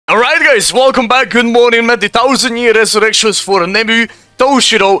guys, welcome back, good morning man. The 1000-year resurrections for Nemu,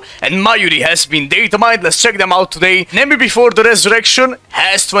 Toshiro and Mayuri has been data mined. Let's check them out today. Nemu before the resurrection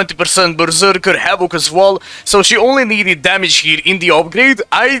has 20% Berserker Havoc as well, so she only needed damage here in the upgrade.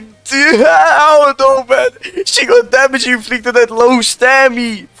 I don't know man, she got damage inflicted at low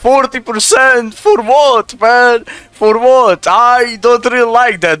stammy, 40%, for what man? For what? I don't really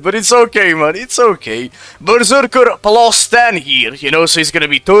like that, but it's okay man, it's okay. Berserker plus 10 here, you know, so it's gonna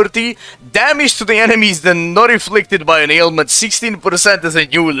be 30. Damage to the enemies then not inflicted by an ailment, 16% as a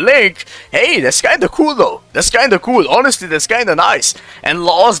new link. Hey, that's kinda cool though, that's kinda cool, honestly that's kinda nice. And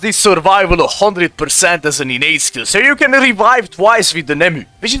lost this survival 100% as an innate skill, so you can revive twice with the Nemu,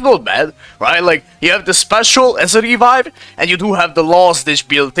 which is not bad, right? Like, you have the special as a revive, and you do have the lost dish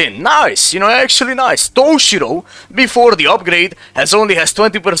built in. Nice, you know, actually nice. Toshiro, before the upgrade, has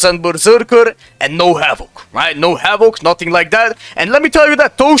 20% Berserker and no Havoc, right? No Havoc, nothing like that. And let me tell you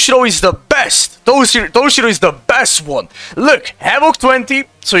that Toshiro is the best. Toshiro is the best one. Look, Havoc 20,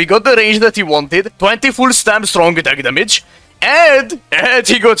 so he got the range that he wanted, 20 full stamp strong attack damage, and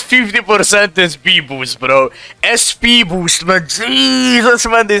he got 50% SP boost, bro. SP boost, man. Jesus,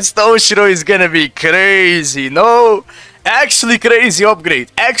 man, this Toshiro is gonna be crazy, no? Actually crazy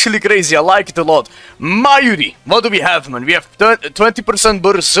upgrade, actually crazy, I like it a lot. Mayuri, what do we have man? We have 20%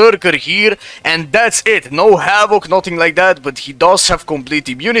 Berserker here, and that's it. No Havoc, nothing like that, but he does have complete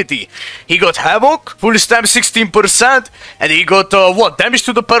immunity. He got Havoc, full stamp 16%, and he got, what, damage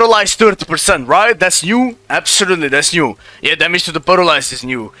to the paralyzed 30%, right? That's new? Absolutely, that's new. Yeah, damage to the paralyzed is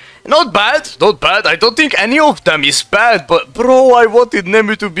new. Not bad, not bad. I don't think any of them is bad, but bro, I wanted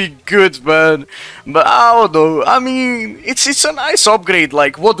Nemu to be good, man. But I don't know, I mean, it's a nice upgrade.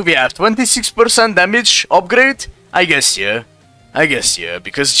 Like, what do we have? 26% damage upgrade? I guess, yeah. I guess, yeah,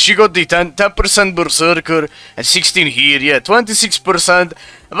 because she got the 10% Berserker and 16 here, yeah, 26%.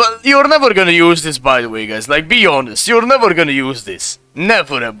 But you're never gonna use this, by the way, guys. Like, be honest, you're never gonna use this.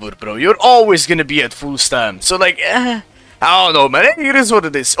 Never ever, bro. You're always gonna be at full stamp. So, like, I don't know, man. It is what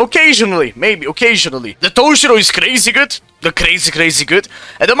it is. Occasionally, maybe, occasionally. The Toshiro is crazy good. The crazy good.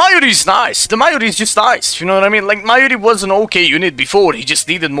 And the Mayuri is nice. The Mayuri is just nice. You know what I mean? Like, Mayuri was an okay unit before. He just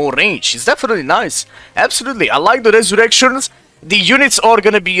needed more range. It's definitely nice. Absolutely. I like the resurrections. The units are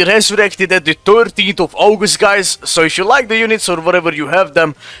gonna be resurrected at the 13th of August, guys. So if you like the units or whatever you have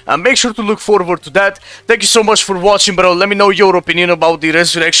them, make sure to look forward to that. Thank you so much for watching, bro. Let me know your opinion about the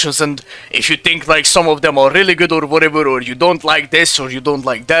resurrections, and if you think like some of them are really good or whatever, or you don't like this or you don't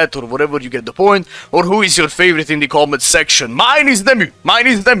like that or whatever, you get the point. Or who is your favorite in the comment section. Mine is Nemu. Mine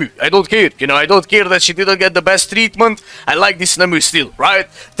is Nemu. I don't care. You know, I don't care that she didn't get the best treatment. I like this Nemu still, right?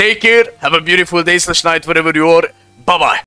 Take care. Have a beautiful day/night wherever you are. Bye-bye.